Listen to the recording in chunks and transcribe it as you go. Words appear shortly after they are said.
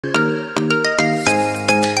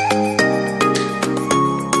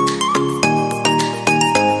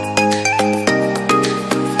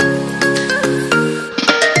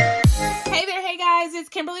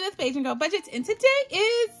and Go Budgets, and today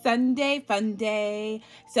is Sunday Fun Day.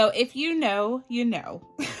 So if you know, you know.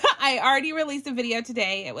 I already released a video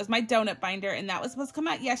today. It was my donut binder, and that was supposed to come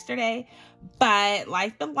out yesterday, but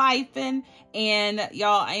life been lifing, and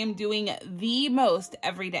y'all, I am doing the most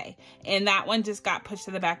every day, and that one just got pushed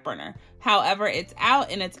to the back burner. However, it's out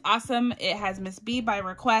and it's awesome. It has Miss B by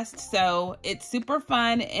request, so it's super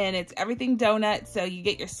fun, and it's everything donut, so you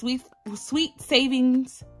get your sweet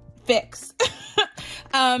savings fix.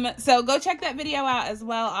 So go check that video out as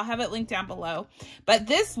well. I'll have it linked down below. But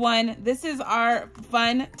this is our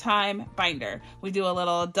fun time binder. We do a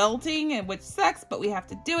little adulting, and which sucks, but we have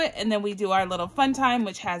to do it. And then we do our little fun time,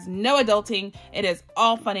 which has no adulting. It is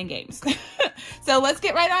all fun and games. So let's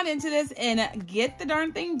get right on into this and get the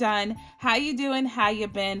darn thing done. How you doing? How you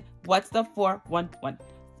been? What's the 411?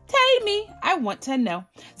 Tell me, I want to know.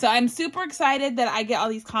 So I'm super excited that I get all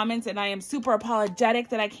these comments, and I am super apologetic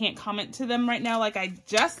that I can't comment to them right now. Like I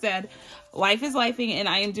just said, life is lifing, and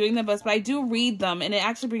I am doing the best, but I do read them, and it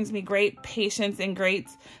actually brings me great patience and great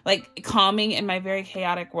like calming in my very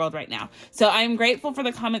chaotic world right now. So I am grateful for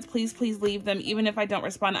the comments. Please leave them. Even if I don't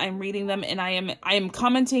respond, I'm reading them, and I am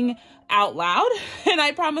commenting out loud, and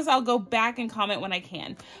I promise I'll go back and comment when I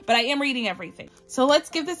can, but I am reading everything. So let's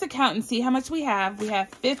give this a count and see how much we have. We have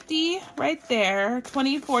 50 right there,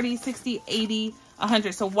 20, 40, 60, 80,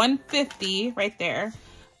 100. So 150 right there,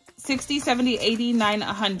 60, 70, 80, 90,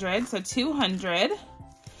 100. So 200,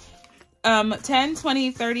 10,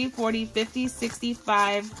 20, 30, 40, 50,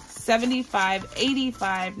 65, 75,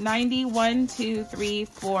 85, 90, 1, 2, 3,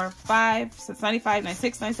 4, 5, so it's 95,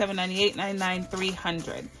 96, 97, 98, 99,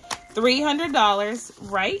 300.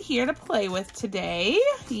 $300 right here to play with today.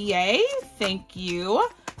 Yay. Thank you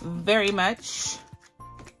very much,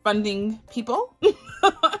 funding people.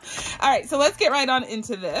 All right, so let's get right on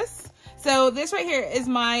into this. So this right here is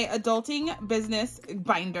my adulting business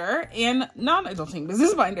binder and non-adulting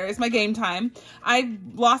business binder. It's my game time. I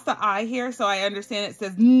lost the I here, so I understand it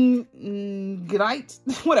says good night,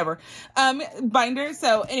 whatever, binder.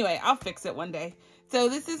 So anyway, I'll fix it one day. So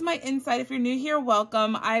this is my inside. If you're new here,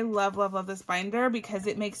 welcome. I love this binder because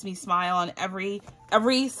it makes me smile on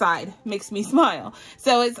every side. Makes me smile.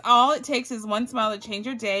 So it's all it takes is one smile to change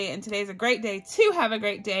your day, and today's a great day to have a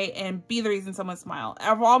great day and be the reason someone smiles.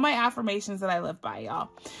 Of all my affirmations that I live by, y'all.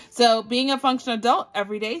 So being a functional adult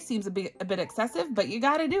every day seems a bit excessive, but you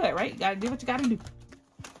got to do it, right? You got to do what you got to do.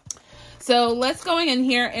 So let's go in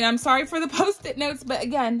here, and I'm sorry for the post-it notes, but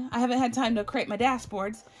again, I haven't had time to create my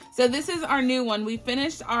dashboards. So this is our new one. We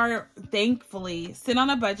finished our, thankfully, Sit on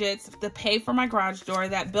a Budget, the pay for my garage door.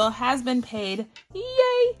 That bill has been paid.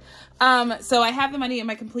 Yay! So I have the money in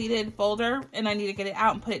my completed folder, and I need to get it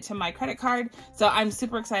out and put it to my credit card. So I'm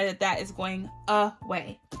super excited that is going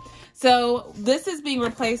away. So this is being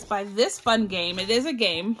replaced by this fun game. It is a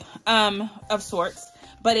game of sorts,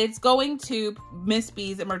 but it's going to Miss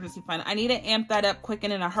B's emergency fund. I need to amp that up quick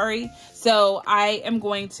and in a hurry. So I am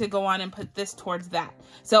going to go on and put this towards that.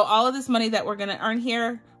 So all of this money that we're gonna earn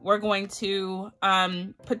here, we're going to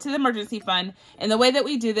put to the emergency fund. And the way that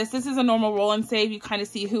we do this is a normal roll and save. You kind of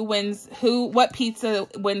see who wins, what pizza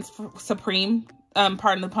wins supreme.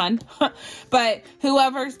 Pardon the pun, but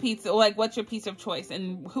whoever's pizza, like what's your pizza of choice,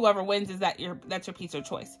 and whoever wins is that's your pizza of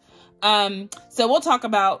choice. So we'll talk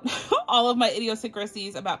about all of my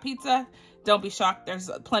idiosyncrasies about pizza. Don't be shocked.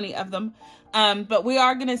 There's plenty of them. But we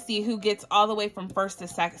are going to see who gets all the way from first to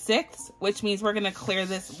sixth, which means we're going to clear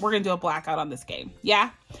this. We're going to do a blackout on this game. Yeah.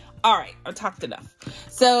 All right. I've talked enough.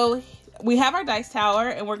 So we have our dice tower,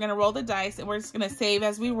 and we're going to roll the dice, and we're just going to save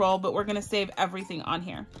as we roll, but we're going to save everything on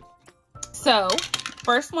here. So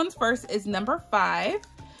first one's first is number 5.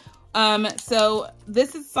 So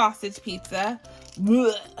this is sausage pizza.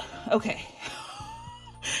 Blech. Okay.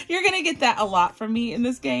 You're going to get that a lot from me in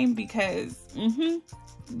this game because, you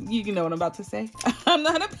know what I'm about to say. I'm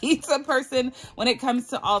not a pizza person when it comes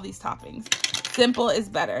to all these toppings. Simple is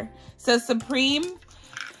better. So supreme.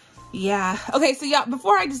 Yeah. Okay. So yeah,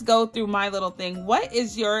 before I just go through my little thing,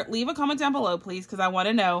 leave a comment down below, please. Cause I want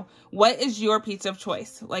to know, what is your pizza of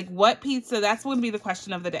choice? Like what pizza, that's going to be the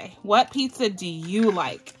question of the day. What pizza do you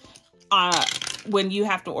like, when you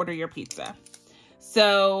have to order your pizza?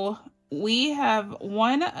 So we have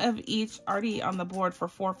one of each already on the board for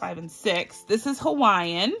 4, 5, and 6. This is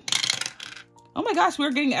Hawaiian. Oh my gosh,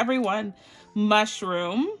 we're getting everyone.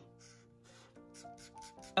 Mushroom.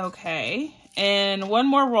 Okay. And one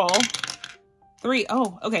more roll. 3.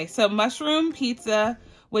 Oh, okay. So mushroom pizza,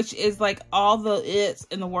 which is like all the it's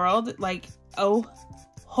in the world. Like, oh,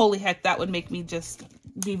 holy heck, that would make me just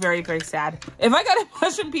be very, very sad. If I got a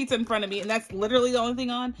mushroom pizza in front of me and that's literally the only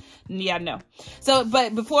thing on, yeah, no. So,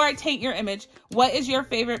 but before I taint your image, what is your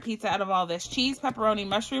favorite pizza out of all this? Cheese, pepperoni,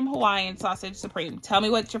 mushroom, Hawaiian, sausage, supreme. Tell me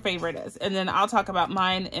what your favorite is. And then I'll talk about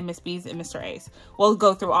mine and Miss B's and Mr. A's. We'll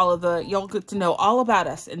go through all of the, you'll get to know all about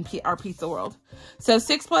us in our pizza world. So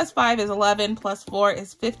 6 plus 5 is 11, plus 4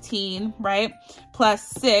 is 15, right? Plus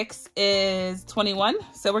 6 is 21.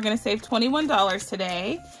 So we're going to save $21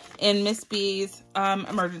 today in Miss B's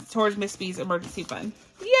towards Miss B's emergency fund.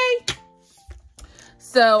 Yay!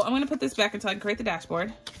 So I'm going to put this back until I can create the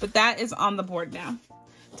dashboard, but that is on the board now.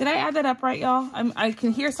 Did I add that up right, y'all? I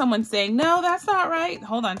can hear someone saying, no, that's not right.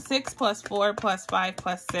 Hold on. 6 plus 4 plus 5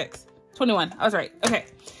 plus 6. 21. I was right. Okay.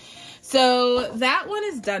 So that one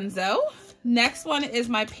is donezo. Next one is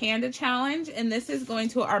my Panda Challenge, and this is going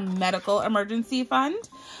to our medical emergency fund.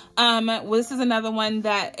 This is another one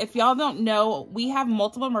that, if y'all don't know, we have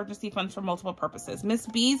multiple emergency funds for multiple purposes. Miss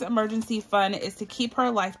B's emergency fund is to keep her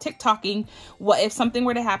life TikToking. What if something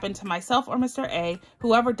were to happen to myself or Mr. A,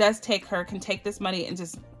 whoever does take her can take this money and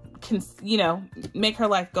just you know, make her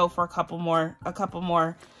life go for a couple more,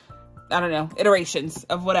 I don't know, iterations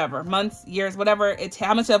of whatever, months, years, whatever, it's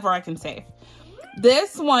how much ever I can save.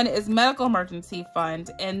 This one is medical emergency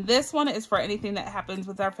fund, and this one is for anything that happens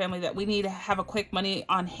with our family that we need to have a quick money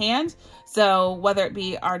on hand. So whether it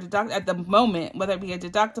be our at the moment, whether it be a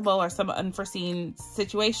deductible or some unforeseen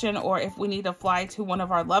situation, or if we need to fly to one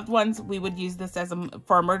of our loved ones, we would use this as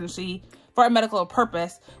for a medical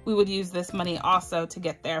purpose. We would use this money also to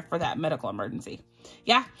get there for that medical emergency.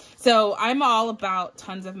 Yeah, so I'm all about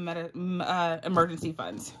tons of emergency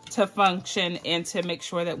funds to function and to make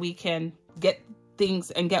sure that we can get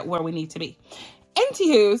things and get where we need to be.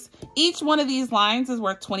 Anywho's, each one of these lines is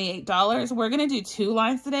worth $28. We're going to do 2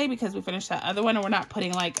 lines today because we finished that other one and we're not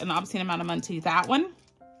putting like an obscene amount of money to that one.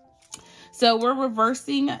 So we're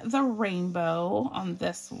reversing the rainbow on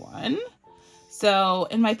this one. So,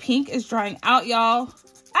 and my pink is drying out, y'all.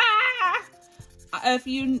 If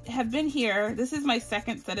you have been here, this is my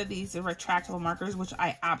second set of these retractable markers, which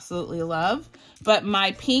I absolutely love, but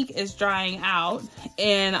my pink is drying out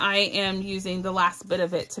and I am using the last bit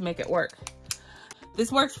of it to make it work.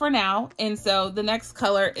 This works for now. And so the next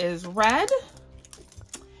color is red,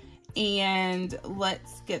 and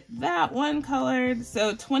let's get that one colored.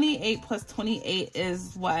 So 28 plus 28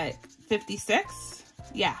 is what? 56?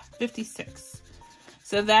 Yeah, 56.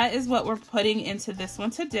 So that is what we're putting into this one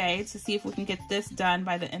today to see if we can get this done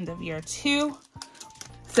by the end of year 2.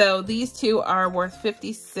 So these two are worth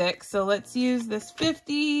 56. So let's use this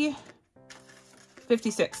 50,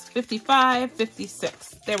 56, 55,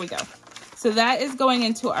 56. There we go. So that is going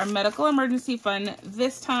into our medical emergency fund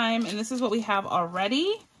this time. And this is what we have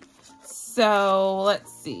already. So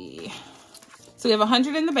let's see. So we have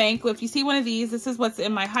 100 in the bank. If you see one of these, this is what's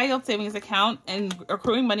in my high yield savings account and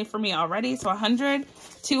accruing money for me already. So 100,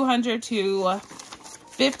 200,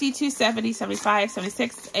 250, 270, 75,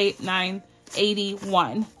 76, 8, 9,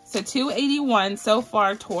 81. So 281 so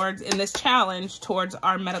far towards, in this challenge, towards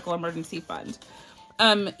our medical emergency fund.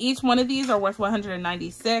 Each one of these are worth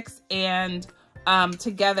 196, and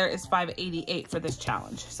together is 588 for this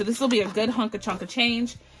challenge. So this will be a good chunk of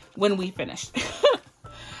change when we finish.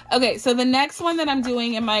 Okay, so the next one that I'm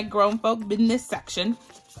doing in my grown folk business section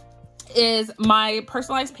is my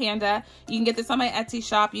personalized panda. You can get this on my Etsy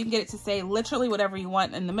shop. You can get it to say literally whatever you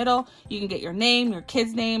want in the middle. You can get your name, your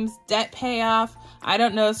kids' names, debt payoff, I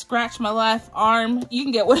don't know, scratch my left arm. You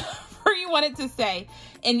can get whatever you want it to say,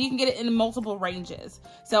 and you can get it in multiple ranges.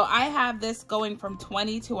 So I have this going from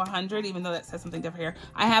 20 to 100, even though that says something different here.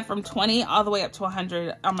 I have from 20 all the way up to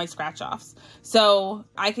 100 on my scratch offs. So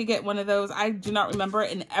I could get one of those. I do not remember,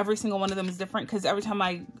 and every single one of them is different because every time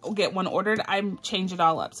I get one ordered, I change it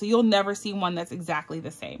all up. So you'll never see one that's exactly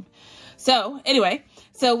the same. So anyway,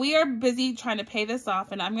 so we are busy trying to pay this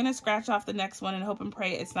off, and I'm going to scratch off the next one and hope and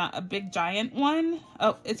pray it's not a big giant one.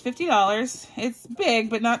 Oh, it's $50. It's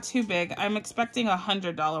big, but not too big. I'm expecting a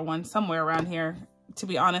 $100 one somewhere around here, to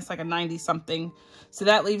be honest, like a 90 something. So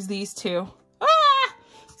that leaves these two.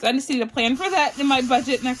 So I just need to plan for that in my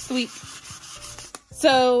budget next week.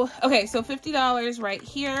 So, okay, so $50 right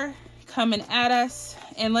here coming at us,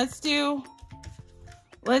 and we're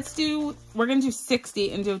going to do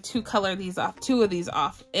 60 and do two of these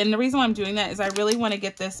off. And the reason why I'm doing that is I really want to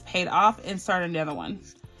get this paid off and start another one.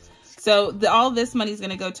 So all this money is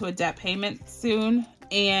going to go to a debt payment soon.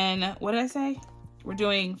 And what did I say? We're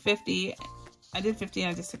doing 50. I did 50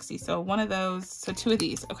 and I did 60. So one of those, so 2 of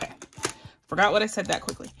these. Okay. Forgot what I said that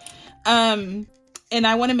quickly. And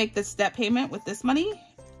I want to make this debt payment with this money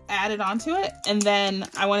added onto it. And then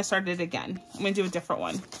I want to start it again. I'm going to do a different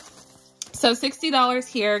one. So $60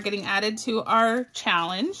 here getting added to our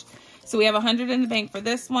challenge. So we have 100 in the bank for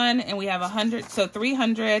this one, and we have 100, so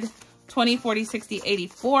 300, 20, 40, 60, 80,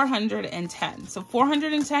 410. So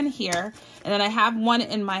 410 here. And then I have one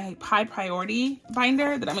in my high priority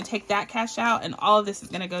binder that I'm gonna take that cash out, and all of this is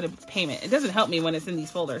gonna go to payment. It doesn't help me when it's in these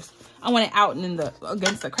folders. I want it out and in the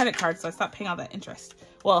against the credit card, so I stop paying all that interest.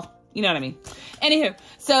 Well, you know what I mean. Anywho,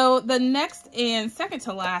 so the next and second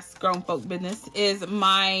to last grown folk business is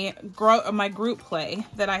my group play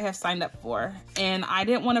that I have signed up for, and I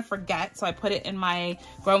didn't want to forget, so I put it in my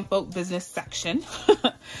grown folk business section.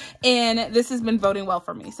 And this has been voting well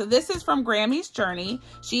for me. So this is from Grammy's Journey.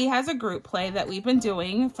 She has a group play that we've been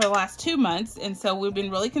doing for the last 2 months, and so we've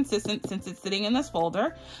been really consistent since it's sitting in this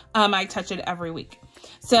folder. I touch it every week.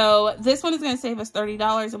 So this one is going to save us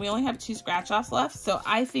 $30, and we only have 2 scratch offs left. So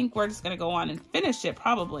I think we're just going to go on and finish it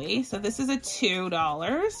probably. So this is a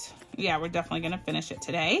 $2. Yeah, we're definitely going to finish it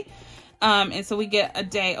today. And so we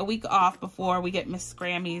get a week off before we get Miss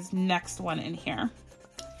Grammy's next one in here.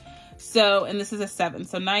 So, and this is a 7.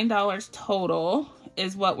 So $9 total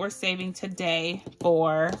is what we're saving today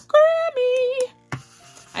for Grammy.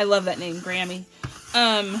 I love that name, Grammy.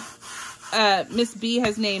 Miss B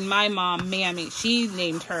has named my mom Mammy. She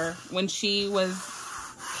named her when she was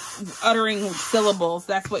uttering syllables.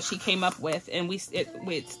 That's what she came up with, and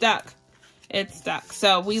it stuck. It stuck.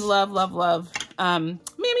 So we love Mammy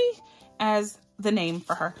as the name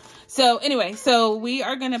for her. So anyway, so we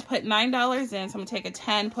are gonna put $9 in. So I'm gonna take a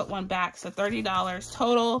 10, put one back, so $30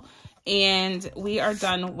 total, and we are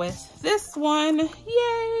done with this one.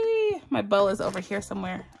 Yay! My bow is over here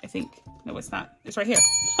somewhere, I think. No, it's not. It's right here.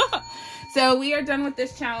 So we are done with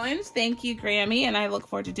this challenge. Thank you, Grammy, and I look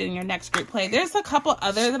forward to doing your next group play. There's a couple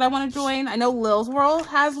other that I want to join. I know Lil's World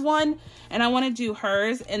has one, and I want to do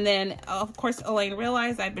hers. And then, of course, Elaine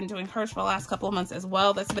realized I've been doing hers for the last couple of months as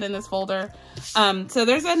well. That's been in this folder. So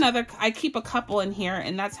there's another. I keep a couple in here,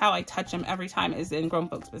 and that's how I touch them every time is in Grown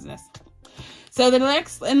Folks Business. So the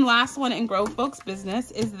next and last one in Grown Folks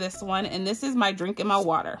Business is this one, and this is my drink and my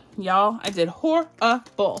water. Y'all, I did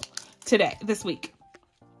horrible this week.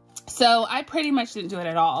 So I pretty much didn't do it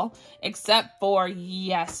at all, except for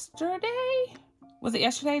yesterday. Was it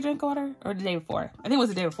yesterday I drank water, or the day before? I think it was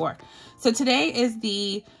the day before. So today is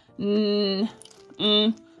the 1,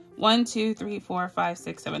 2, 3, 4, 5,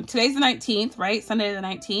 6, 7. Today's the 19th, right? Sunday the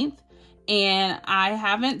 19th. And I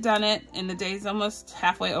haven't done it, and the day's almost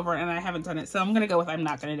halfway over, and I haven't done it. So I'm going to go with I'm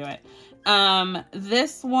not going to do it.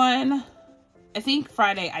 This one, I think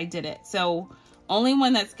Friday I did it. So only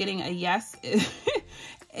one that's getting a yes is...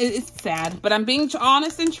 It's sad, but I'm being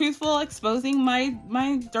honest and truthful, exposing my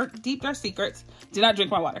deep dark secrets. Do not drink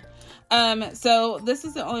my water. So this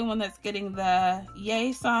is the only one that's getting the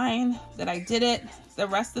yay sign that I did it. The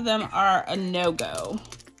rest of them are a no-go.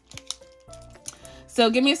 So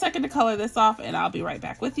give me a second to color this off, and I'll be right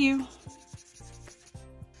back with you.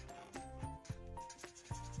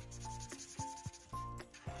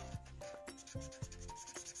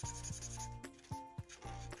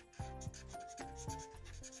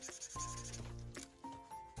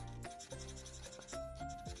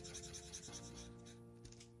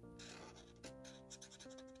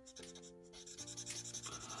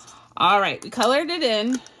 All right, we colored it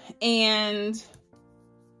in, and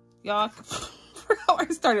y'all, forgot where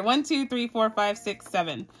I started. 1, 2, 3, 4, 5, 6,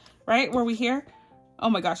 7. Right? Were we here? Oh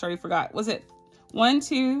my gosh, I already forgot. Was it 1,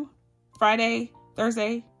 2, Friday,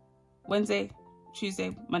 Thursday, Wednesday,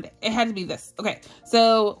 Tuesday, Monday? It had to be this. Okay,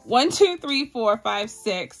 so 1, 2, 3, 4, 5,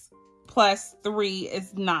 6 plus 3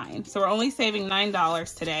 is 9. So we're only saving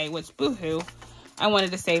 $9 today, which boo-hoo. I wanted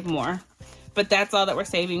to save more. But that's all that we're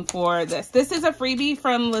saving for this. This is a freebie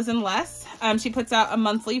from Liz and Les. She puts out a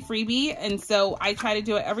monthly freebie, and so I try to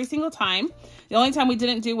do it every single time. The only time we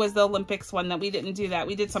didn't do was the Olympics one. That we didn't do that.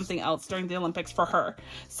 We did something else during the Olympics for her.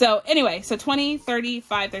 So anyway, so $20, $30,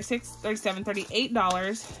 $5, $36, $37,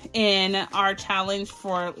 $38 in our challenge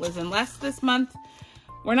for Liz and Les this month.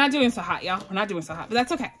 We're not doing so hot, y'all. We're not doing so hot, but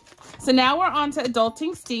that's okay. So now we're on to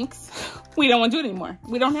Adulting Stinks. We don't want to do it anymore.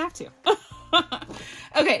 We don't have to.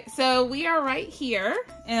 Okay, so we are right here.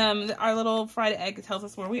 Our little fried egg tells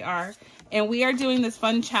us where we are. And we are doing this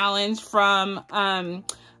fun challenge from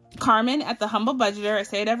Carmen at the Humble Budgeter. I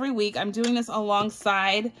say it every week. I'm doing this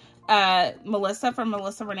alongside Melissa from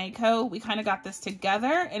Melissa Renee Co. We kind of got this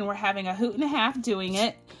together, and we're having a hoot and a half doing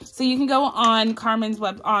it. So you can go on Carmen's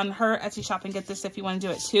on her Etsy shop and get this if you want to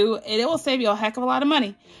do it too. It will save you a heck of a lot of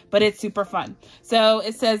money, but it's super fun. So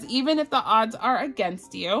it says, even if the odds are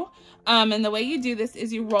against you, and the way you do this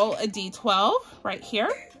is you roll a D12 right here.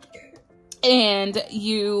 And let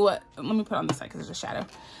me put it on this side because there's a shadow.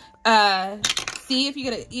 See if you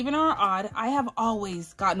get an even or odd. I have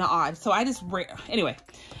always gotten an odd. So anyway,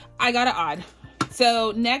 I got an odd.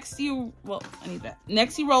 So next I need that.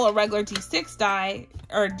 Next you roll a regular D6 die,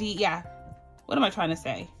 or yeah. What am I trying to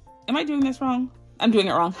say? Am I doing this wrong? I'm doing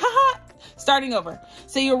it wrong. Haha. Starting over.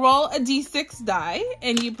 So you roll a D6 die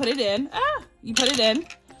and you put it in. You put it in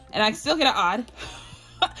and I still get an odd.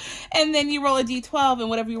 And then you roll a D12 and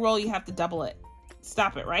whatever you roll, you have to double it.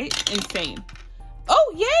 Stop it, right? Insane.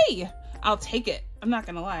 Oh, yay. I'll take it. I'm not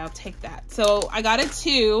going to lie. I'll take that. So I got a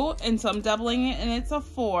 2 and so I'm doubling it and it's a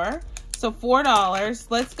 4. So $4.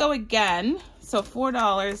 Let's go again. So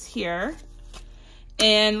 $4 here.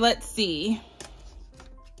 And let's see.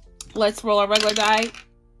 Let's roll a regular die.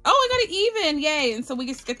 Oh, I got it even. Yay. And so we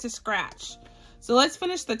just get to scratch. So let's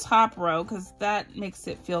finish the top row because that makes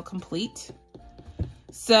it feel complete.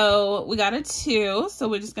 So we got a 2. So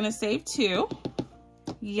we're just going to save 2.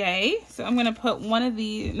 Yay. So I'm going to put one of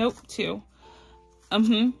the, nope, 2.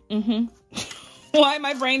 Why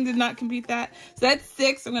my brain did not compute that. So that's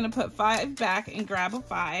 6. I'm going to put 5 back and grab a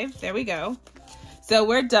 5. There we go. So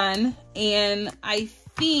we're done. And I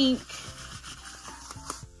think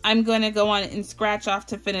I'm going to go on and scratch off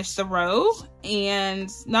to finish the row. And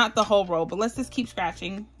not the whole row, but let's just keep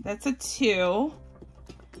scratching. That's a 2.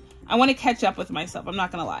 I want to catch up with myself. I'm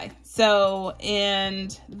not going to lie. So,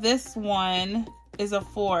 and this one is a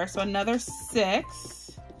 4. So another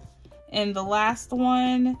 6. And the last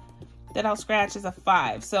one that I'll scratch is a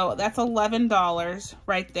 5. So that's $11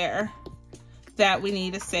 right there that we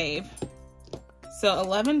need to save. So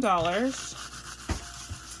 $11.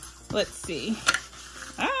 Let's see.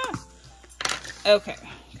 Okay,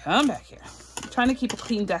 come back here. I'm trying to keep a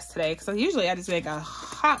clean desk today because usually I just make a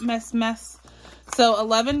hot mess. So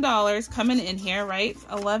 $11 coming in here, right?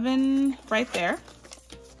 11 right there.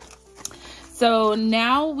 So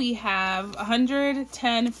now we have $110,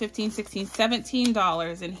 $15, $16,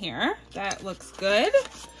 $17 in here. That looks good.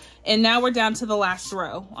 And now we're down to the last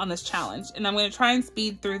row on this challenge. And I'm going to try and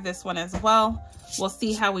speed through this one as well. We'll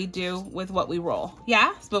see how we do with what we roll.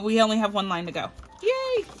 Yeah, but we only have one line to go.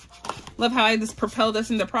 Yay! Love how I just propelled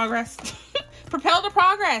us into progress. Propel to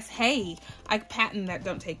progress. Hey, I patent that.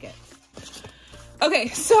 Don't take it. Okay,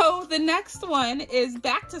 so the next one is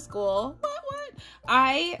back to school. What?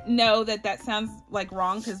 I know that sounds like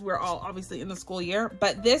wrong because we're all obviously in the school year,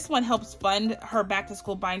 but this one helps fund her back to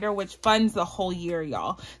school binder, which funds the whole year,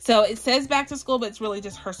 y'all. So it says back to school, but it's really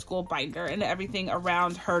just her school binder and everything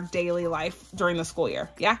around her daily life during the school year.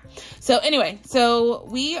 Yeah. So anyway, so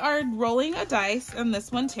we are rolling a dice on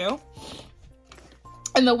this one too.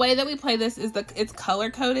 And the way that we play this is it's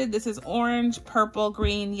color coded. This is orange, purple,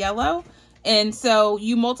 green, yellow. And so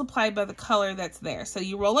you multiply by the color that's there. So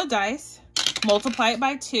you roll a dice, multiply it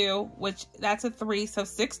by 2, which that's a 3. So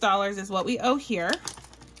 $6 is what we owe here.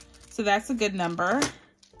 So that's a good number.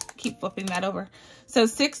 Keep flipping that over. So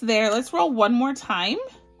 6 there. Let's roll one more time.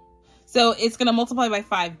 So it's going to multiply by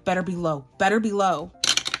 5. Better be low. Better be low.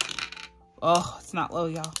 Oh, it's not low,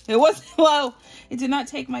 y'all. It wasn't low. It did not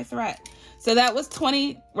take my threat. So that was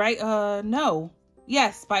 20, right? No.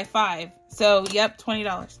 Yes, by 5. So, yep,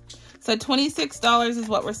 $20. So $26 is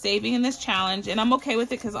what we're saving in this challenge. And I'm okay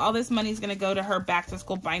with it because all this money is going to go to her back to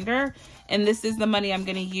school binder. And this is the money I'm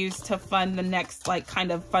going to use to fund the next, like,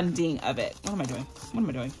 kind of funding of it. What am I doing? What am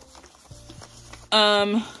I doing?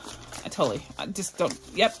 I just don't,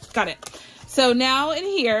 yep, got it. So now in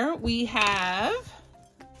here we have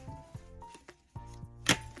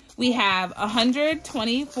 100,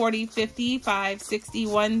 20, 40, 50, 5, 60,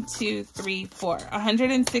 1, 2, 3, 4.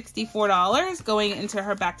 $164 going into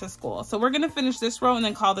her back to school. So we're going to finish this row and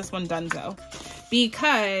then call this one donezo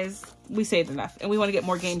because we saved enough and we want to get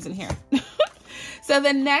more games in here. So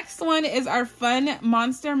the next one is our fun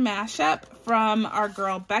monster mashup from our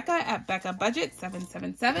girl Becca at KimmiesBudgets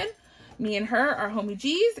 777. Me and her are homie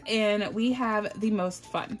G's and we have the most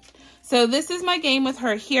fun. So this is my game with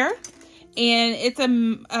her here. And it's a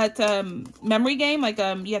memory game, like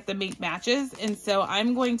you have to make matches. And so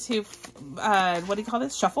I'm going to, what do you call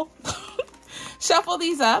this? Shuffle. Shuffle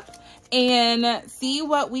these up and see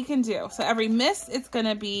what we can do. So every miss, it's going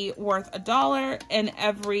to be worth $1. And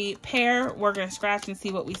every pair, we're going to scratch and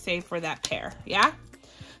see what we save for that pair. Yeah.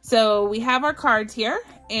 So we have our cards here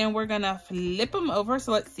and we're going to flip them over.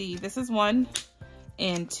 So let's see. This is 1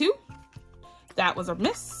 and 2. That was a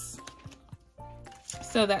miss.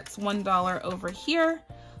 So that's $1 over here.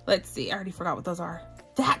 Let's see. I already forgot what those are.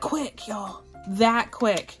 That quick, y'all. That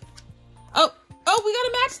quick. Oh, we got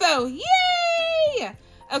a match though. Yay!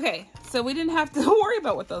 Okay, so we didn't have to worry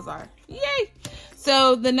about what those are. Yay!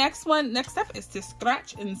 So the next step is to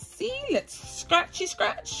scratch and see. Let's scratchy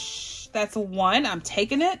scratch. That's 1. I'm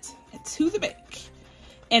taking it to the bank.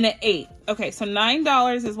 And an 8. Okay, so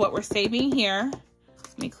 $9 is what we're saving here.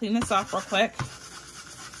 Let me clean this off real quick.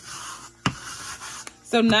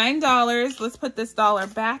 So $9. Let's put this dollar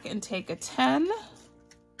back and take a 10.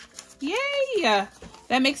 Yay!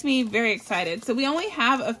 That makes me very excited. So we only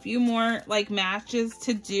have a few more like matches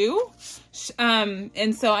to do.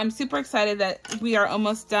 And so I'm super excited that we are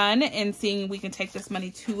almost done and seeing we can take this money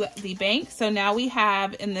to the bank. So now we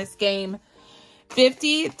have in this game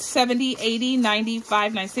 50, 70, 80,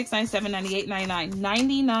 95, 96, 97, 98, 99,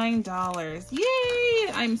 $99.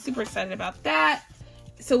 Yay! I'm super excited about that.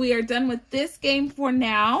 So we are done with this game for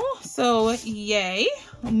now. So yay.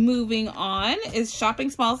 Moving on is Shopping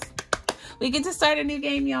Smalls. We get to start a new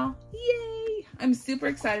game, y'all. Yay! I'm super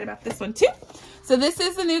excited about this one too. So this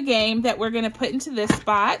is the new game that we're going to put into this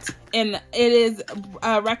spot. And it is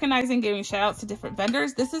recognizing, giving shout outs to different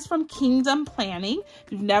vendors. This is from Kingdom Planning.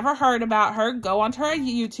 If you've never heard about her, go onto her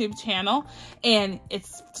YouTube channel. And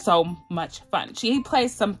it's so much fun. She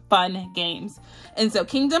plays some fun games. And so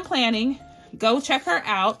Kingdom Planning, go check her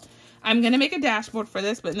out. I'm going to make a dashboard for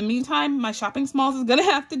this. But in the meantime, my Shopping Smalls is going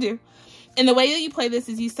to have to do. And the way that you play this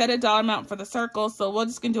is you set a dollar amount for the circles. So we're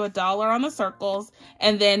just going to do $1 on the circles.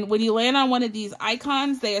 And then when you land on one of these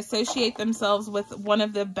icons, they associate themselves with one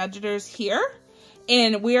of the budgeters here.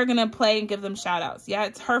 And we are going to play and give them shout outs. Yeah,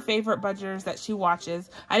 it's her favorite budgeters that she watches.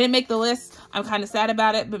 I didn't make the list. I'm kind of sad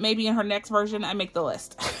about it. But maybe in her next version, I make the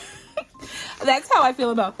list. That's how I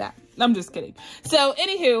feel about that. I'm just kidding. So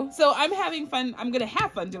anywho, so I'm having fun. I'm going to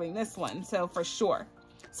have fun doing this one. So for sure.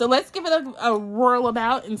 So let's give it a whirl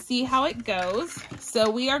about and see how it goes. So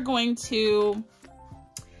we are going to,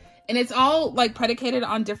 and it's all like predicated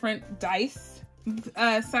on different dice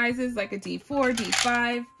sizes, like a D4,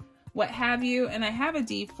 D5, what have you. And I have a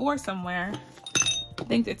D4 somewhere. I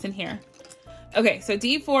think it's in here. Okay, so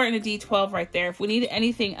D4 and a D12 right there. If we need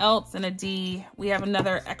anything else and a D, we have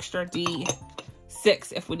another extra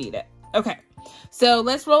D6 if we need it. Okay, so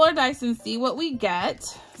let's roll our dice and see what we get.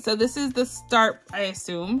 So this is the start, I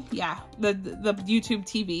assume. Yeah, the YouTube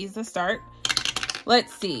TV is the start.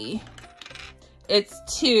 Let's see. It's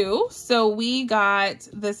 2. So we got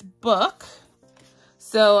this book.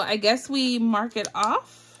 So I guess we mark it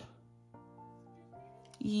off.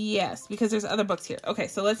 Yes, because there's other books here. Okay,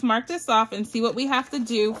 so let's mark this off and see what we have to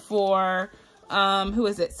do for, who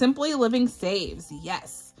is it? Simply Living Saves.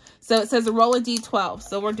 Yes. So it says a roll a D12.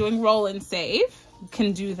 So we're doing roll and save. We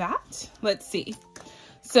can do that. Let's see.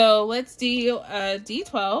 So let's do a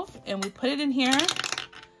D12 and we put it in here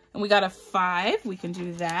and we got a 5. We can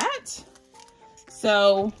do that.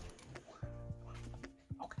 So,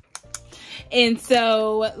 okay. And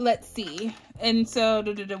so let's see. And so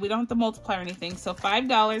we don't have to multiply or anything. So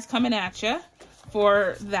 $5 coming at you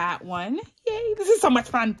for that one. Yay, this is so much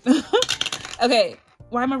fun. Okay,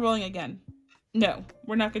 why am I rolling again? No,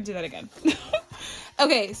 we're not going to do that again.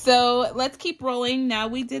 Okay, so let's keep rolling. Now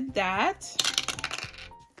we did that.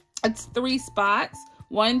 It's 3 spots.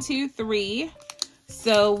 1, 2, 3.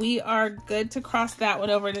 So we are good to cross that one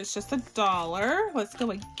over and it's just $1. Let's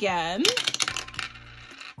go again.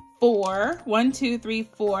 4. 1, 2, 3,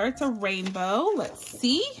 4. It's a rainbow. Let's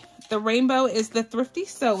see. The rainbow is the Thrifty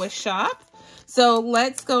Sewish Shop. So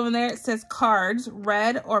let's go in there. It says cards,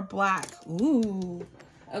 red or black. Ooh.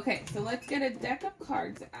 Okay, so let's get a deck of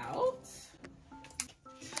cards out.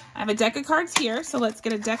 I have a deck of cards here, so let's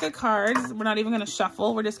get a deck of cards. We're not even going to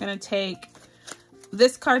shuffle. We're just going to take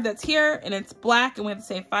this card that's here, and it's black, and we have to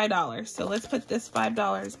save $5. So let's put this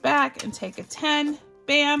 $5 back and take a 10.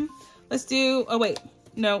 Bam. Let's do, oh wait,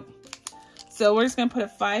 no. So we're just going to put a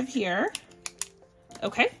 5 here.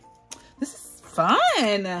 Okay. This is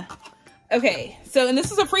fun. Okay, so, and this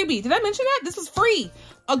is a freebie. Did I mention that? This is free.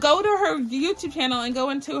 I'll go to her YouTube channel and go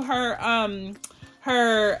into her,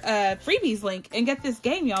 freebies link and get this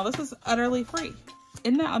game, y'all. This is utterly free.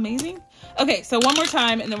 Isn't that amazing? Okay, so one more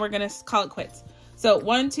time and then we're gonna call it quits. So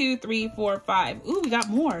 1, 2, 3, 4, 5. Ooh, we got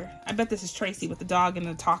more. I bet this is Tracy with the dog and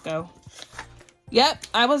the taco. Yep,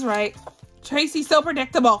 I was right. Tracy's so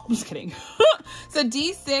predictable. I'm just kidding. So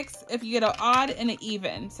D6, if you get an odd and an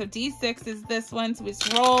even. So D6 is this one, so we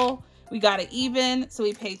just roll. We got an even, so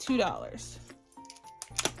we pay $2.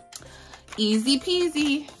 Easy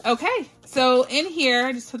peasy. Okay, so in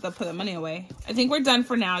here, just put the money away. I think we're done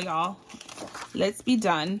for now, y'all. Let's be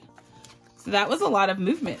done. So that was a lot of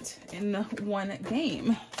movement in one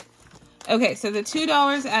game. Okay, so the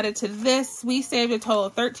 $2 added to this, we saved a total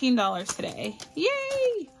of $13 today.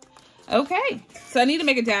 Yay! Okay, so I need to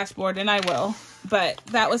make a dashboard, and I will. but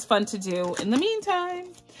that was fun to do in the meantime.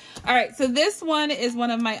 All right, so this one is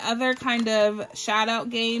one of my other kind of shout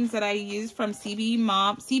out games that I use from CBA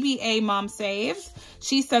Mom Saves.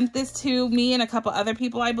 She sent this to me and a couple other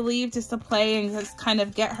people, I believe, just to play and just kind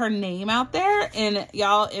of get her name out there. And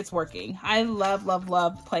y'all, it's working. I love, love,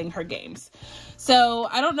 love playing her games. So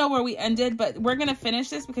I don't know where we ended, but we're going to finish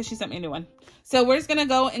this because she sent me a new one. So we're just going to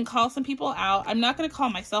go and call some people out. I'm not going to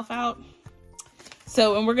call myself out.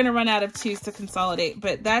 So, and we're going to run out of 2s to consolidate,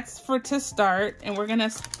 but that's to start. And we're going to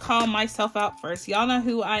call myself out first. Y'all know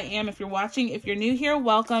who I am. If you're watching, if you're new here,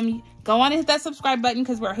 welcome. Go on and hit that subscribe button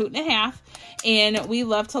because we're a hoot and a half and we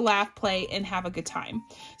love to laugh, play, and have a good time.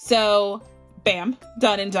 So bam,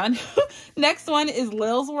 done and done. Next one is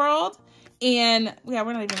Lil's World. And yeah,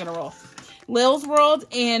 we're not even going to roll. Lil's World,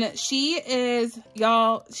 and she is,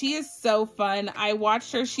 y'all, she is so fun. I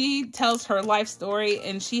watched her. She tells her life story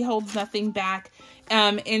and she holds nothing back.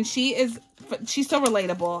 And she's so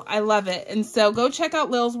relatable. I love it. And so go check out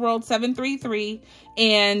Lil's World 733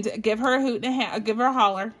 and give her a hoot and a half, give her a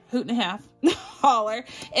holler, hoot and a half, holler,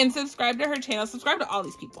 and subscribe to her channel. Subscribe to all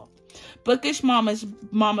these people. Bookish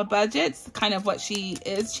Mama Budgets, kind of what she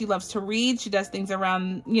is. She loves to read. She does things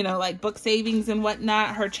around, you know, like book savings and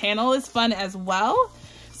whatnot. Her channel is fun as well.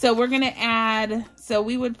 So we're going to add, so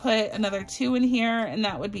we would put another 2 in here and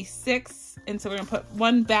that would be 6. And so we're going to put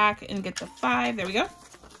 1 back and get the 5. There we go.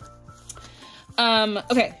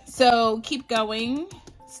 Okay, so keep going.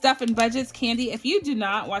 Stuff and Budgets, Candy. If you do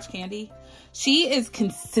not watch Candy, she is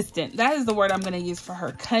consistent. That is the word I'm going to use for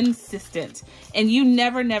her. Consistent. And you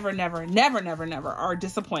never, never, never, never, never, never are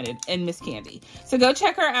disappointed in Miss Candy. So go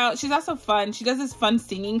check her out. She's also fun. She does this fun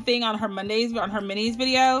singing thing on her Mondays, on her minis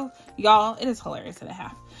video. Y'all, it is hilarious and a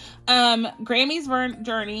half. Grammy's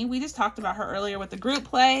Journey. We just talked about her earlier with the group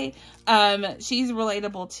play. She's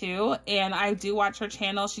relatable too. And I do watch her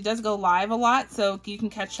channel. She does go live a lot. So you can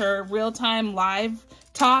catch her real-time live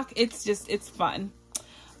talk. It's fun.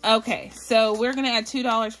 Okay, so we're going to add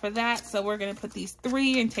 $2 for that. So we're going to put these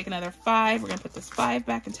 3 and take another 5. We're going to put this 5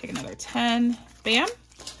 back and take another 10. Bam.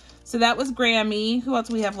 So that was Grammy. Who else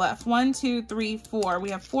do we have left? 1, 2, 3, 4. We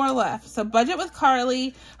have 4 left. So Budget with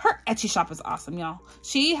Carly. Her Etsy shop is awesome, y'all.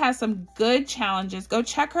 She has some good challenges. Go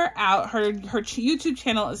check her out. Her YouTube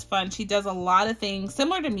channel is fun. She does a lot of things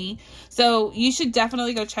similar to me. So you should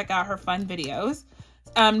definitely go check out her fun videos.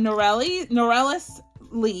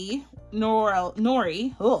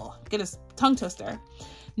 Nori, oh, get a tongue twister.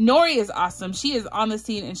 Nori is awesome. She is on the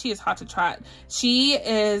scene and she is hot to trot. She's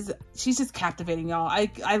just captivating, y'all.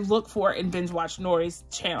 I look for and binge watch Nori's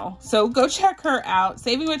channel. So go check her out.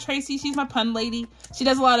 Saving with Tracy, she's my pun lady. She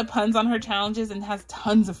does a lot of puns on her challenges and has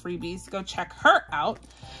tons of freebies. Go check her out.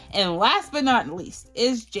 And last but not least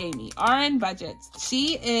is Jamie, RN Budgets.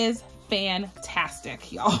 She is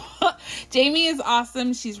fantastic, y'all. Jamie is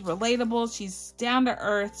awesome. She's relatable. She's down to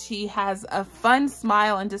earth. She has a fun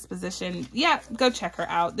smile and disposition. Yeah, go check her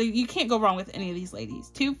out. You can't go wrong with any of these ladies.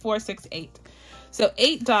 2, 4, 6, 8. So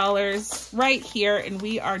 $8 right here and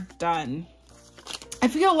we are done. I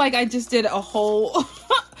feel like I just did a whole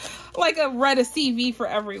like read a CV for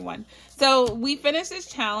everyone. So we finished this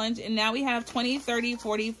challenge and now we have 20, 30,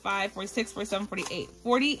 45, 46, 47, 48,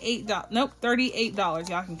 $48. Nope, $38.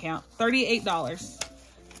 Y'all can count. $38.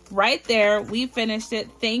 Right there. We finished it.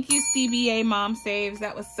 Thank you, CBA Mom Saves.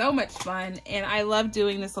 That was so much fun. And I love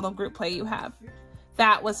doing this little group play you have.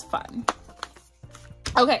 That was fun.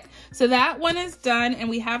 Okay, so that one is done and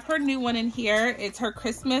we have her new one in here. It's her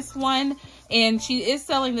Christmas one and she is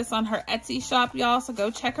selling this on her Etsy shop, y'all. So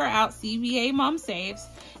go check her out, CBA Mom Saves.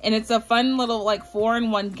 And it's a fun little like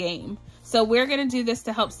 4-in-1 game. So we're going to do this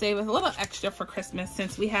to help save us a little extra for Christmas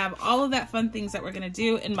since we have all of that fun things that we're going to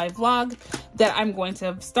do in my vlog that I'm going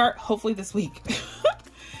to start hopefully this week.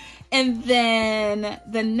 And then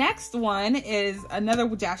the next one is another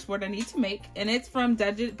dashboard I need to make, and it's from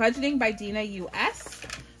Budgeting by Dina US.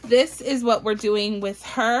 This is what we're doing with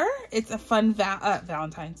her. It's a fun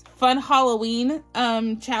fun Halloween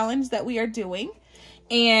challenge that we are doing,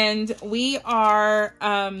 and we are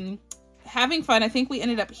having fun. I think we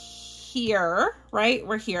ended up here, right?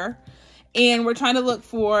 We're here, and we're trying to look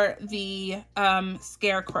for the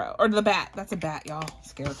scarecrow or the bat. That's a bat, y'all.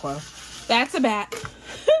 Scarecrow. That's a bat.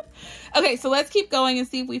 Okay, so let's keep going and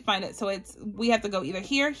see if we find it. So we have to go either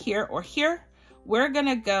here, here, or here. We're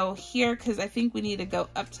gonna go here because I think we need to go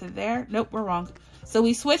up to there. Nope, we're wrong. So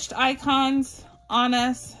we switched icons on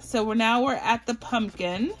us. So we're at the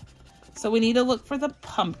pumpkin. So we need to look for the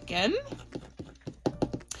pumpkin.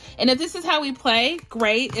 And if this is how we play,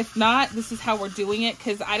 great. If not, this is how we're doing it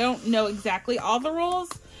because I don't know exactly all the rules,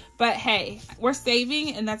 But hey, we're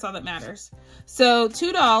saving and that's all that matters. So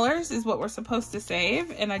 $2 is what we're supposed to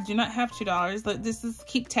save. And I do not have $2. This is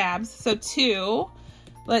keep tabs. So 2,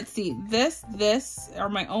 let's see, this are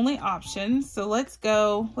my only options. So let's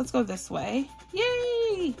go this way.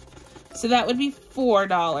 Yay! So that would be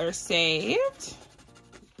 $4 saved.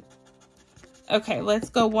 Okay, let's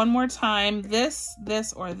go one more time. This,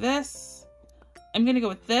 or this. I'm gonna go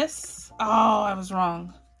with this. Oh, I was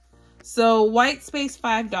wrong. So white space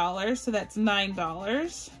 $5, so that's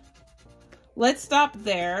 $9. Let's stop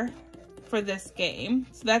there for this game.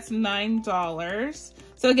 So that's $9.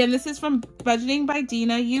 So again, this is from Budgeting by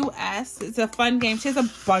Dina US. It's a fun game. She has a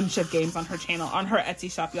bunch of games on her channel, on her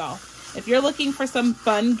Etsy shop, y'all. If you're looking for some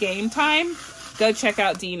fun game time, go check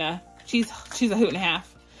out Dina. She's a hoot and a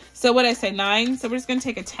half. So what did I say, 9? So we're just gonna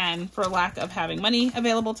take a 10 for lack of having money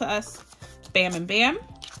available to us. Bam and bam.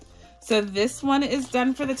 So this one is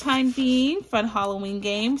done for the time being. Fun Halloween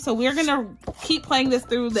game. So we're gonna keep playing this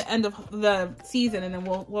through the end of the season, and then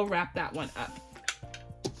we'll wrap that one up.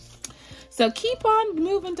 So keep on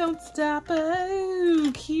moving, don't stop.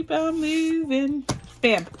 Oh, keep on moving.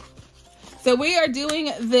 Bam. So we are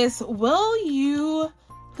doing this who will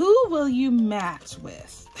you match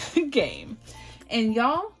with game. And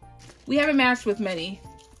y'all, we haven't matched with many.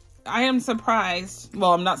 I am surprised.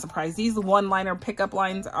 Well, I'm not surprised. These one-liner pickup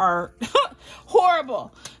lines are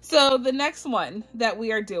horrible. So the next one that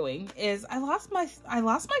we are doing is I lost my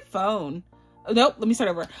phone. Oh, nope, let me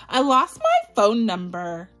start over. I lost my phone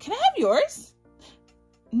number. Can I have yours?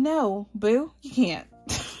 No, boo, you can't.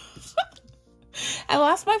 I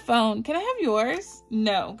lost my phone. Can I have yours?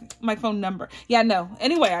 No, my phone number. Yeah, no.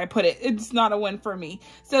 Anyway, I put it. It's not a win for me.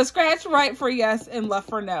 So scratch right for yes and left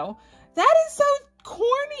for no. That is so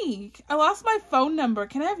corny. I lost my phone number.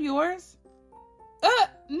 Can I have yours?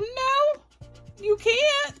 No, you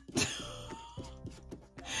can't.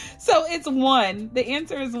 So it's 1. The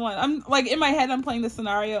answer is 1. I'm like, in my head, I'm playing the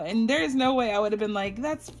scenario, and there is no way I would have been like,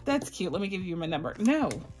 that's cute. Let me give you my number.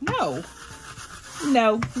 No,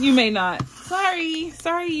 you may not. Sorry,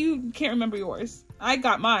 you can't remember yours. I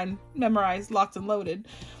got mine memorized, locked and loaded.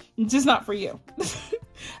 Just not for you.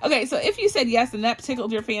 Okay, so if you said yes and that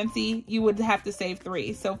tickled your fancy, you would have to save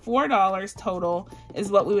 3. So $4 total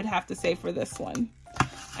is what we would have to save for this one.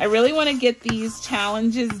 I really want to get these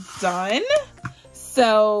challenges done.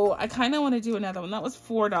 So I kind of want to do another one. That was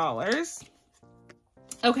 $4.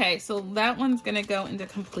 Okay, so that one's going to go into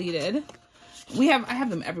completed. I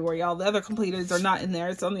have them everywhere, y'all. The other completeds are not in there.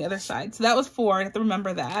 It's on the other side. So that was 4. I have to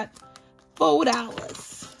remember that.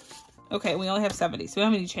 $4. Okay, we only have 70, so we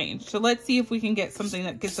don't have any change. So let's see if we can get something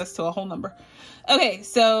that gets us to a whole number. Okay,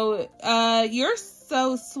 so you're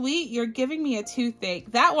so sweet. You're giving me a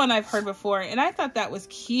toothache. That one I've heard before, and I thought that was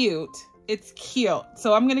cute. It's cute.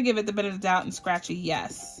 So I'm going to give it the benefit of the doubt and scratch a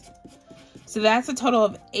yes. So that's a total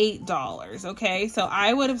of $8, okay? So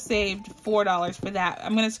I would have saved $4 for that.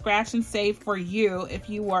 I'm going to scratch and save for you if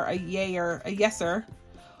you were a yayer, a yeser.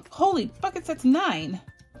 Holy buckets, that's 9.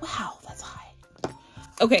 Wow, that's high.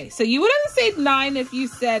 Okay, so you would have saved 9 if you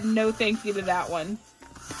said no thank you to that one.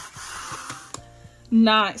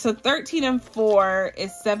 9. So 13 and 4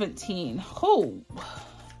 is 17. Oh,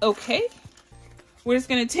 okay. We're just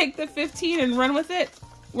going to take the 15 and run with it.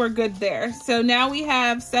 We're good there. So now we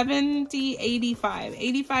have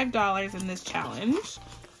 $85 in this challenge.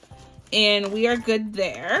 And we are good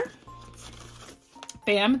there.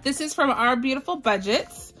 Bam. This is from our beautiful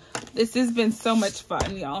budgets. This has been so much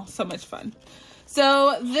fun, y'all. So much fun.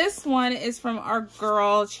 So this one is from our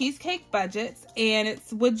girl Cheesecake Budgets, and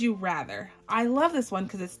it's Would You Rather. I love this one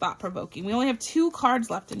because it's thought-provoking. We only have 2 cards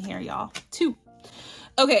left in here, y'all. 2.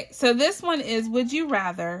 Okay, so this one is, would you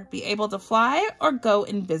rather be able to fly or go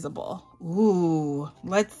invisible? Ooh,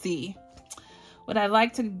 let's see. Would I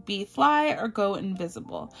like to be fly or go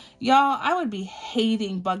invisible? Y'all, I would be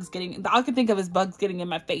hating bugs getting, all I can think of is bugs getting in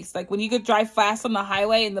my face. Like when you could drive fast on the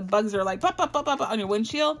highway and the bugs are like pop, pop, pop, pop on your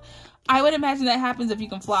windshield. I would imagine that happens if you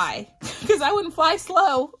can fly because I wouldn't fly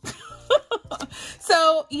slow.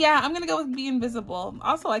 So yeah, I'm going to go with be invisible.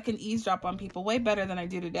 Also, I can eavesdrop on people way better than I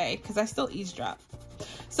do today because I still eavesdrop.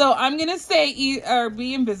 So I'm going to say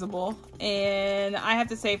be invisible, and I have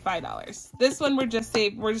to save $5. This one we're just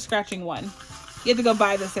scratching 1. You have to go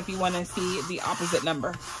buy this if you want to see the opposite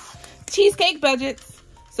number. Cheesecake Budgets.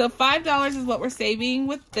 So $5 is what we're saving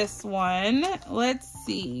with this one. Let's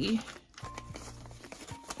see.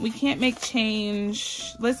 We can't make change.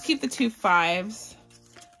 Let's keep the 2 5s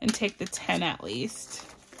and take the 10 at least.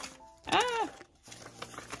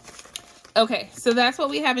 Okay, so that's what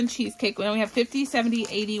we have in cheesecake. We only have 50, 70,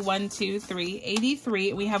 80, 1, 2, 3,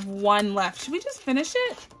 83. We have 1 left. Should we just finish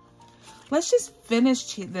it? let's just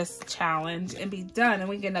finish this challenge and be done, and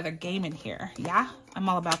we get another game in here. Yeah, I'm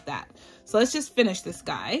all about that. So let's just finish this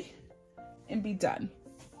guy and be done.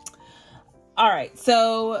 All right,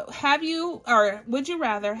 so would you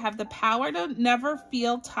rather have the power to never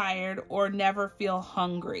feel tired or never feel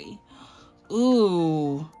hungry?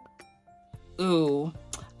 Ooh.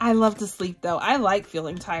 I love to sleep though. I like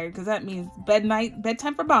feeling tired because that means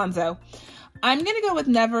bedtime for Bonzo. I'm gonna go with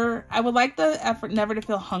never. I would like the effort never to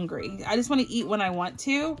feel hungry. I just want to eat when I want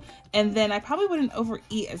to, and then I probably wouldn't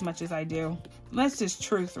overeat as much as I do. That's just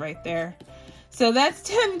truth right there. So that's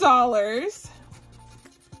 $10.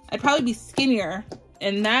 I'd probably be skinnier,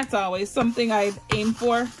 and that's always something I'd aim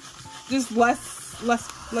for. Just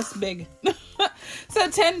less big. So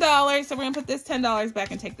 $10. So we're gonna put this $10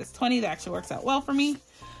 back and take this 20. That actually works out well for me.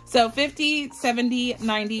 So 50, 70,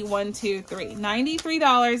 90, 1, 2, 3.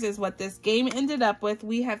 $93 is what this game ended up with.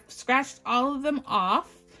 We have scratched all of them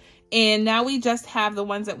off, and now we just have the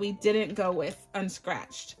ones that we didn't go with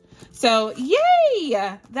unscratched. So yay!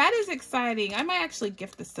 That is exciting. I might actually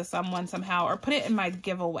gift this to someone somehow, or put it in my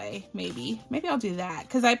giveaway. Maybe I'll do that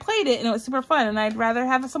because I played it and it was super fun, and I'd rather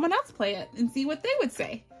have someone else play it and see what they would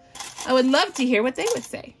say. I would love to hear what they would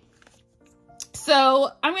say.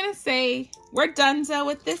 So I'm gonna say we're donezo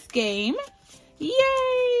with this game.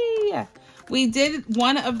 Yay! We did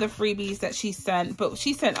one of the freebies that she sent, but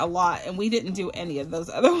she sent a lot and we didn't do any of those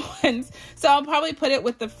other ones. So I'll probably put it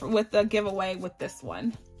with the giveaway with this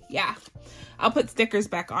one. Yeah, I'll put stickers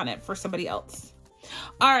back on it for somebody else.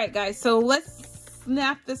 All right, guys, so let's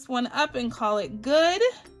snap this one up and call it good.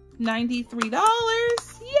 $93.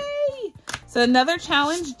 Yay! So another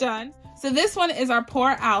challenge done. So this one is our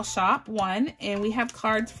Poor Owl Shop one, and we have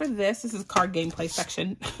cards for this. This is card gameplay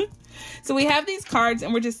section. So we have these cards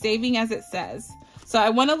and we're just saving as it says. So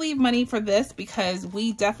I want to leave money for this because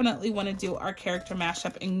we definitely want to do our character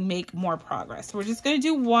mashup and make more progress. So we're just going to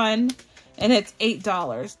do one, and it's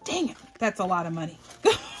 $8. Dang it, that's a lot of money.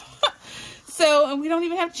 So, and we don't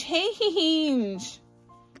even have change.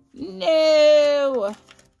 No.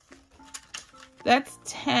 That's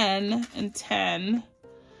 10 and 10.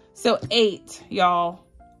 So 8, y'all.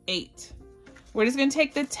 8. We're just going to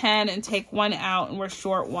take the 10 and take one out, and we're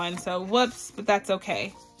short one. So whoops, but that's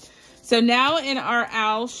okay. So now in our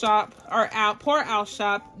owl shop, Poor Owl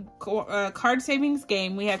Shop card savings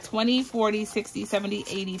game, we have 20, 40, 60, 70,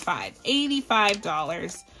 85.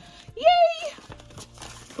 $85. Yay!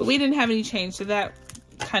 But we didn't have any change, so that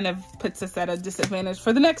kind of puts us at a disadvantage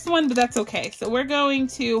for the next one, but that's okay. So we're going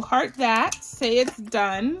to heart that, say it's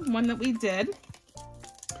done, one that we did.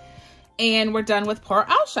 And we're done with Poor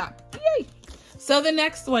Owl Shop. Yay! So the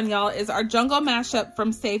next one, y'all, is our jungle mashup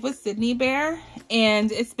from Save with Sydney Bear.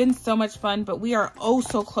 And it's been so much fun, but we are oh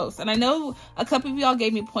so close. And I know a couple of y'all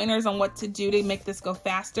gave me pointers on what to do to make this go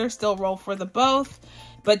faster. Still roll for the both,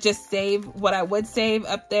 but just save what I would save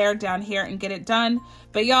up there, down here, and get it done.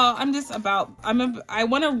 But y'all, I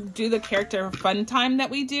want to do the character fun time that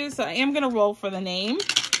we do. So I am going to roll for the name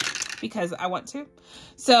because I want to.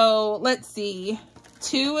 So let's see.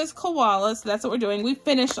 2 is koala, so that's what we're doing. We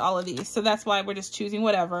finished all of these, so that's why we're just choosing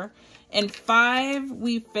whatever. And 5,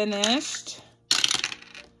 we finished.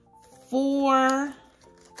 4,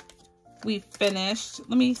 we finished.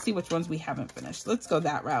 Let me see which ones we haven't finished. Let's go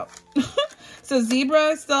that route. So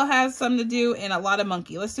zebra still has some to do, and a lot of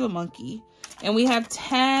monkey. Let's do a monkey. And we have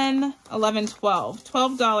 10, 11, 12.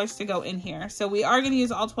 $12 to go in here. So we are going to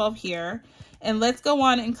use all 12 here. And let's go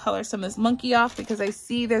on and color some of this monkey off because I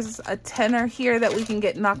see there's a tenor here that we can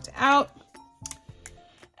get knocked out.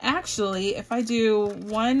 Actually, if I do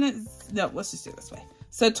one, no, let's just do it this way.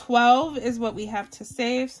 So 12 is what we have to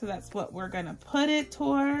save. So that's what we're going to put it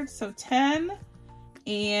towards. So 10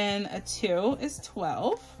 and a 2 is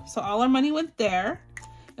 12. So all our money went there.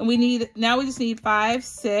 And now we just need 5,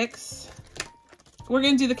 6. We're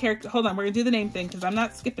going to do the character. Hold on. We're going to do the name thing because I'm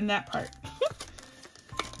not skipping that part.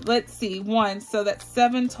 Let's see, 1, so that's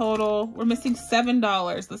 7 total. We're missing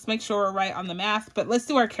 $7. Let's make sure we're right on the math, but let's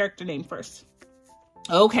do our character name first.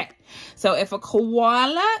 Okay, so if a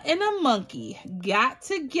koala and a monkey got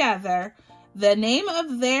together, the name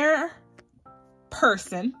of their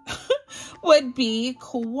person would be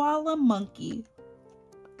Koala Monkey.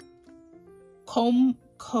 Comon?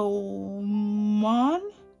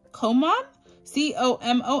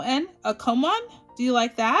 C-O-M-O-N? A Comon? Do you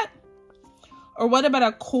like that? Or what about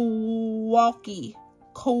a Kowalki?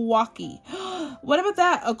 Kowalki. What about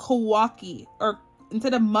that? A Kowalki. Or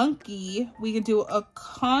instead of monkey, we could do a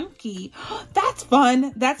conky. That's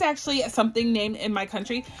fun. That's actually something named in my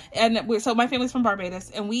country. And so my family's from Barbados,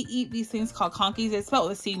 and we eat these things called conkies. It's spelled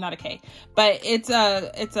with a C, not a K. But it's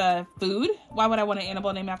a food. Why would I want an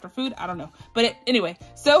animal named after food? I don't know. But anyway,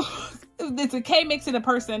 so it's a K makes it a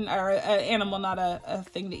person or an animal, not a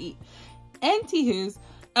thing to eat. Anywho's.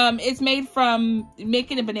 It's made from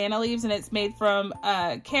making of banana leaves, and it's made from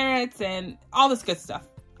carrots and all this good stuff.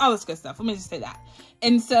 All this good stuff. Let me just say that.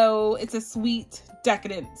 And so it's a sweet,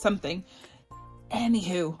 decadent something.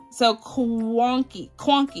 Anywho, so conky,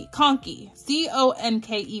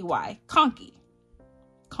 C-O-N-K-E-Y, conky.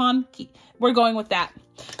 We're going with that.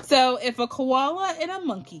 So if a koala and a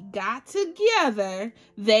monkey got together,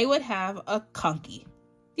 they would have a conky.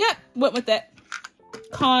 Yep, went with it.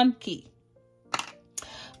 Conky.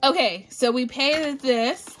 Okay, so we paid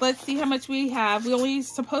this. Let's see how much we have. We only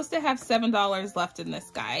supposed to have $7 left in this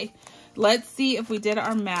guy. Let's see if we did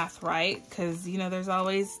our math right, because you know there's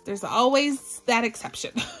always that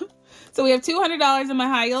exception. So we have $200 in my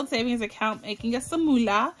high yield savings account, making us some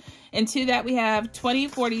moolah. And to that we have 20,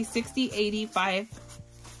 40, 60,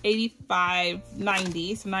 85,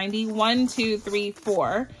 90. So 90, 1, 2, 3,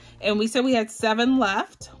 4. And we said we had 7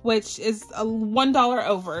 left, which is a $1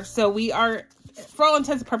 over. So we are, for all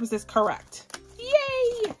intents and purposes, correct.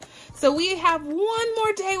 Yay! So we have one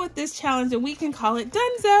more day with this challenge and we can call it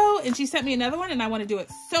donezo. And she sent me another one and I want to do it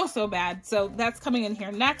so bad. So that's coming in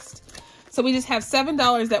here next. So we just have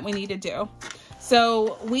 $7 that we need to do.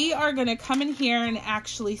 So we are going to come in here and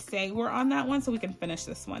actually say we're on that one so we can finish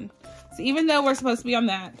this one. So even though we're supposed to be on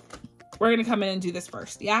that, we're going to come in and do this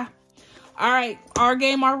first. Yeah. All right. Our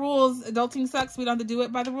game, our rules. Adulting sucks. We don't have to do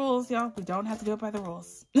it by the rules, y'all. We don't have to do it by the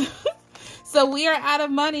rules. So we are out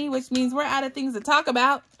of money, which means we're out of things to talk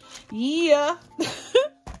about. Yeah.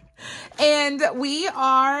 And we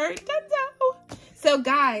are done. So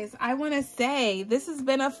guys, I want to say this has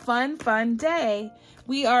been a fun day.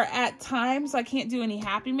 We are at time, so I can't do any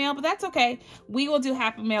Happy Mail, but that's okay. We will do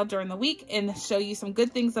Happy Mail during the week and show you some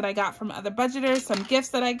good things that I got from other budgeters, some gifts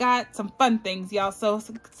that I got, some fun things, y'all. So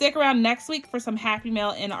stick around next week for some Happy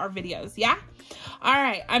Mail in our videos, yeah? All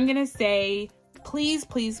right, I'm going to say, please,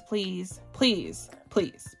 please, please, please,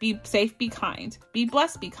 please be safe, be kind, be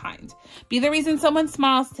blessed, be kind. Be the reason someone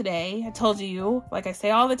smiles today. I told you, like I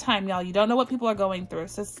say all the time, y'all, you don't know what people are going through.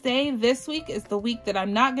 So stay, this week is the week that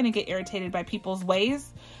I'm not going to get irritated by people's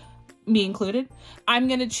ways, me included. I'm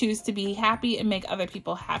going to choose to be happy and make other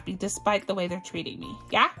people happy despite the way they're treating me.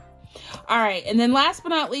 Yeah? All right. And then last but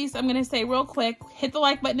not least, I'm going to say real quick, hit the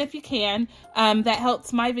like button if you can. That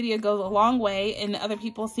helps my video go a long way in other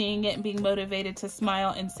people seeing it and being motivated to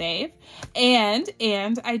smile and save. And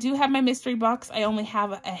I do have my mystery box. I only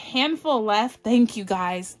have a handful left. Thank you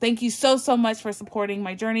guys. Thank you so much for supporting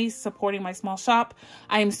my journey, supporting my small shop.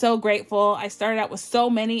 I am so grateful. I started out with so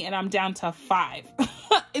many and I'm down to 5.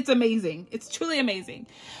 It's amazing. It's truly amazing.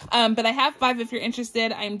 But I have 5 if you're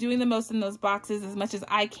interested. I'm doing the most in those boxes as much as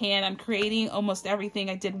I can. I'm creating almost everything.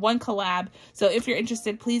 I did 1 collab. So if you're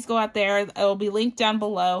interested, please go out there. It will be linked down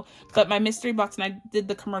below. But my mystery box, and I did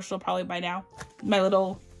the commercial probably by now, my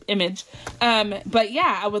little image. But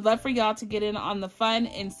yeah, I would love for y'all to get in on the fun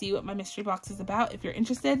and see what my mystery box is about. If you're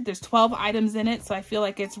interested, there's 12 items in it. So I feel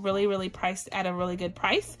like it's really priced at a really good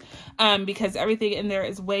price, because everything in there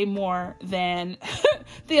is way more than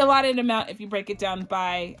the allotted amount if you break it down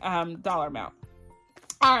by dollar amount.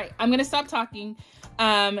 All right, I'm going to stop talking.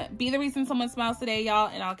 Be the reason someone smiles today, y'all,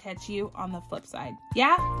 and I'll catch you on the flip side.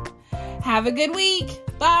 Yeah? Have a good week.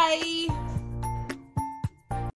 Bye.